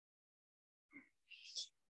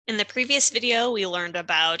In the previous video, we learned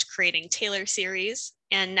about creating Taylor series,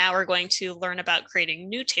 and now we're going to learn about creating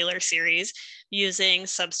new Taylor series using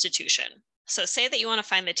substitution. So say that you want to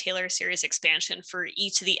find the Taylor series expansion for e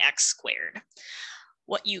to the x squared.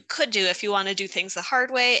 What you could do if you want to do things the hard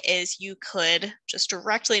way is you could just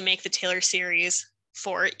directly make the Taylor series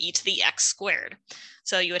for e to the x squared.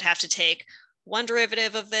 So you would have to take one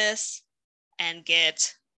derivative of this and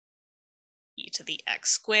get e to the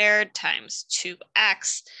x squared times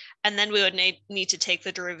 2x. And then we would need to take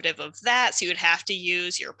the derivative of that. So you would have to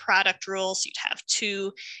use your product rule. So you'd have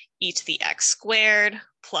 2 e to the x squared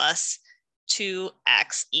plus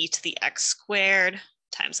 2x e to the x squared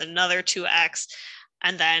times another 2x.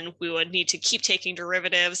 And then we would need to keep taking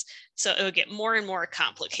derivatives. So it would get more and more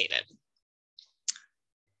complicated.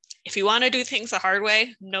 If you want to do things the hard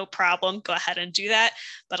way, no problem, go ahead and do that.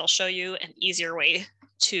 But I'll show you an easier way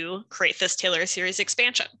to create this Taylor series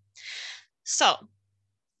expansion. So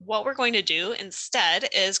what we're going to do instead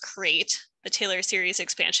is create the Taylor series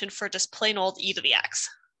expansion for just plain old e to the x.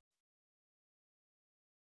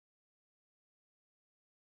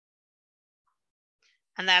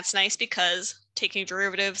 And that's nice because taking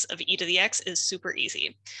derivatives of e to the x is super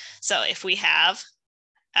easy. So if we have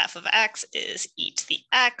f of x is e to the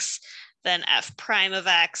x, then f prime of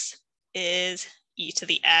x is e to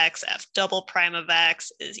the x, f double prime of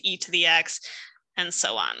x is e to the x, and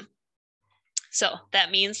so on. So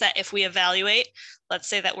that means that if we evaluate, let's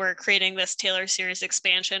say that we're creating this Taylor series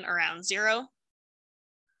expansion around 0.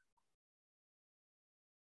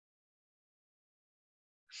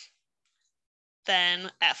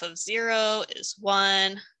 Then f of 0 is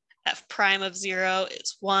 1, f prime of 0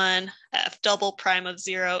 is 1, f double prime of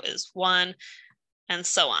 0 is 1, and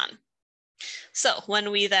so on. So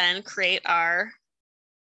when we then create our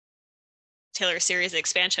Taylor series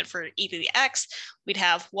expansion for e to the x, we'd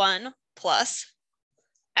have 1 plus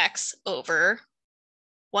x over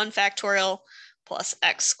 1 factorial plus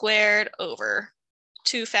x squared over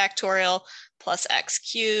 2 factorial plus x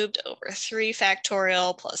cubed over 3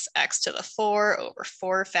 factorial plus x to the 4 over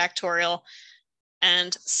 4 factorial,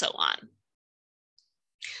 and so on.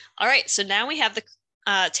 All right, so now we have the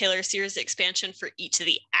Taylor series expansion for e to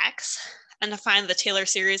the x. And to find the Taylor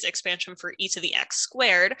series expansion for e to the x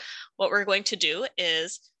squared, what we're going to do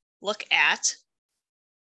is look at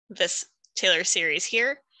this Taylor series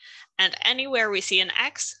here, and anywhere we see an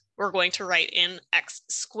x, we're going to write in x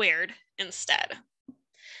squared instead.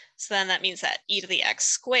 So then that means that e to the x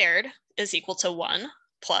squared is equal to 1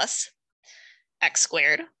 plus x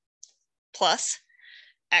squared plus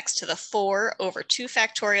x to the 4 over 2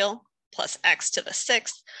 factorial plus x to the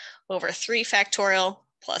 6th over 3 factorial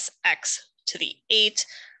plus x to the 8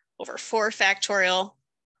 over 4 factorial,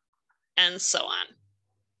 and so on.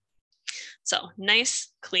 So nice,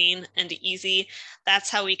 clean, and easy. That's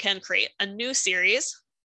how we can create a new series.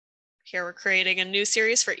 Here we're creating a new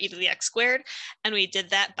series for e to the x squared, and we did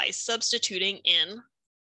that by substituting in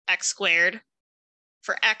x squared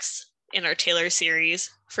for x in our Taylor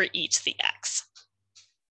series for e to the x.